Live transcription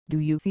Do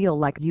you feel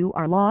like you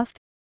are lost?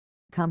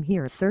 Come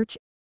here, search,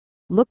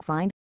 look,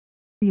 find.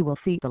 You will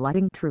see the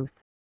living truth.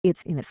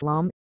 It's in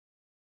Islam.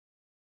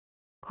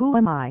 Who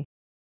am I?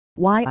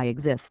 Why I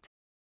exist?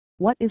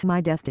 What is my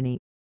destiny?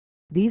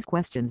 These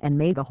questions and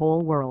may the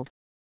whole world.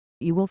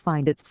 You will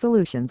find its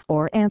solutions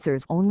or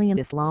answers only in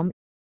Islam.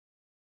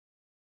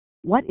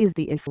 What is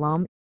the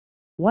Islam?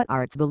 What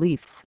are its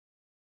beliefs?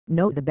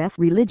 Know the best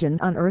religion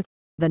on earth,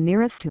 the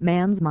nearest to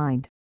man's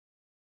mind.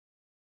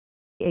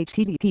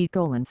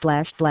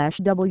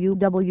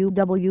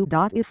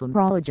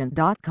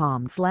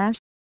 http://www.islamreligion.com/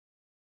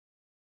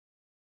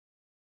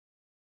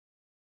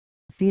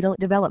 Fetal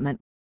development,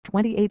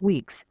 28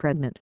 weeks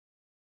pregnant.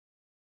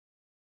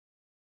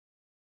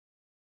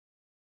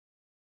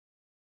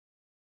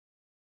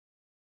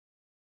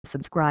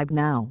 Subscribe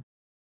now.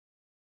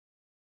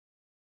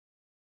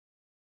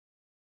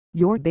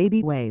 Your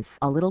baby weighs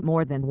a little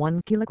more than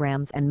 1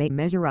 kilogram and may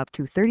measure up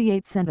to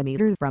 38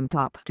 centimeters from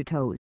top to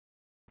toes.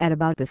 At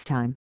about this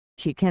time,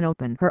 she can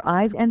open her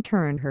eyes and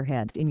turn her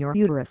head in your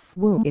uterus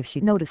womb if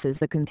she notices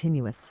the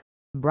continuous,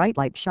 bright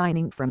light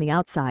shining from the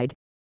outside.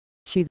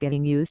 She's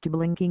getting used to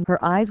blinking her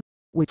eyes,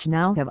 which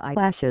now have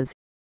eyelashes.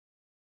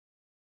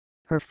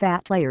 Her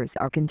fat layers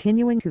are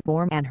continuing to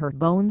form and her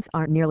bones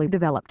aren't nearly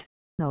developed,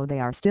 though they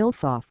are still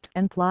soft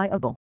and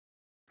pliable.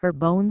 Her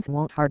bones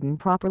won't harden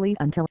properly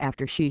until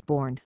after she's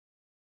born.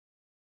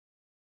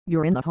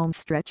 You're in the home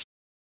stretch.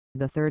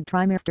 The third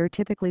trimester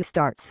typically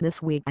starts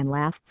this week and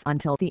lasts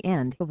until the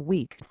end of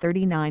week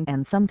 39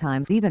 and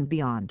sometimes even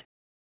beyond.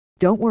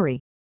 Don't worry,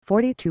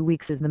 42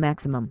 weeks is the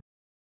maximum.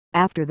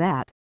 After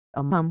that,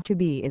 a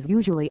mom-to-be is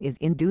usually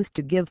induced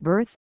to give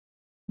birth.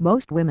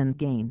 Most women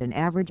gain an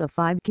average of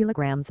 5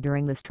 kilograms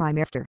during this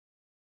trimester.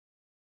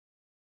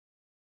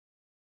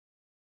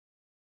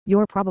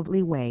 You're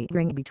probably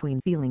wavering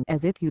between feeling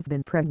as if you've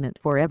been pregnant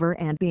forever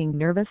and being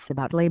nervous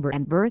about labor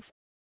and birth.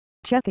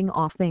 Checking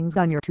off things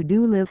on your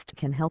to-do list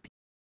can help.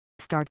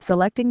 Start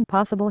selecting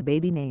possible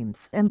baby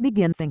names and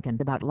begin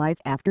thinking about life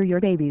after your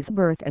baby's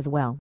birth as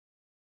well.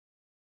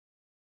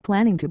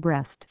 Planning to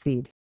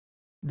breastfeed?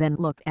 Then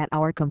look at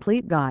our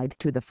complete guide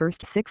to the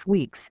first 6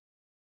 weeks.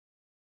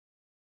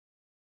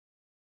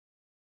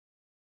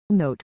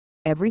 Note: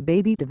 every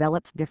baby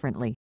develops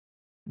differently.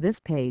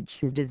 This page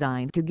is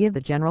designed to give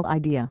a general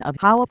idea of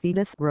how a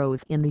fetus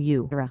grows in the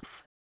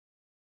uterus.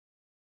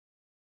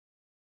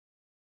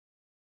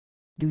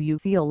 Do you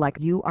feel like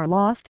you are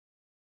lost?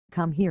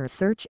 Come here,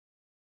 search,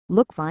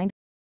 look, find.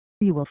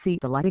 You will see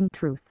the living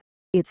truth.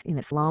 It's in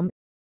Islam.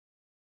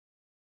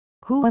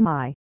 Who am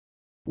I?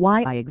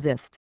 Why I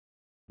exist?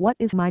 What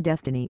is my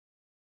destiny?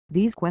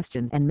 These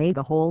questions and may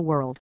the whole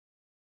world.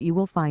 You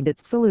will find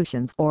its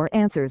solutions or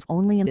answers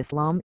only in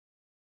Islam.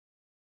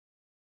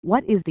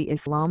 What is the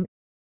Islam?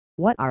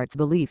 What are its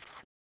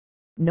beliefs?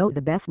 Know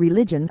the best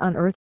religion on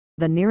earth,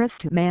 the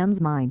nearest to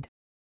man's mind.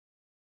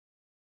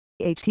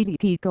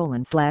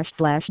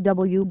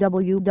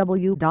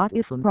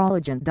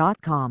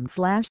 http://www.islamreligion.com/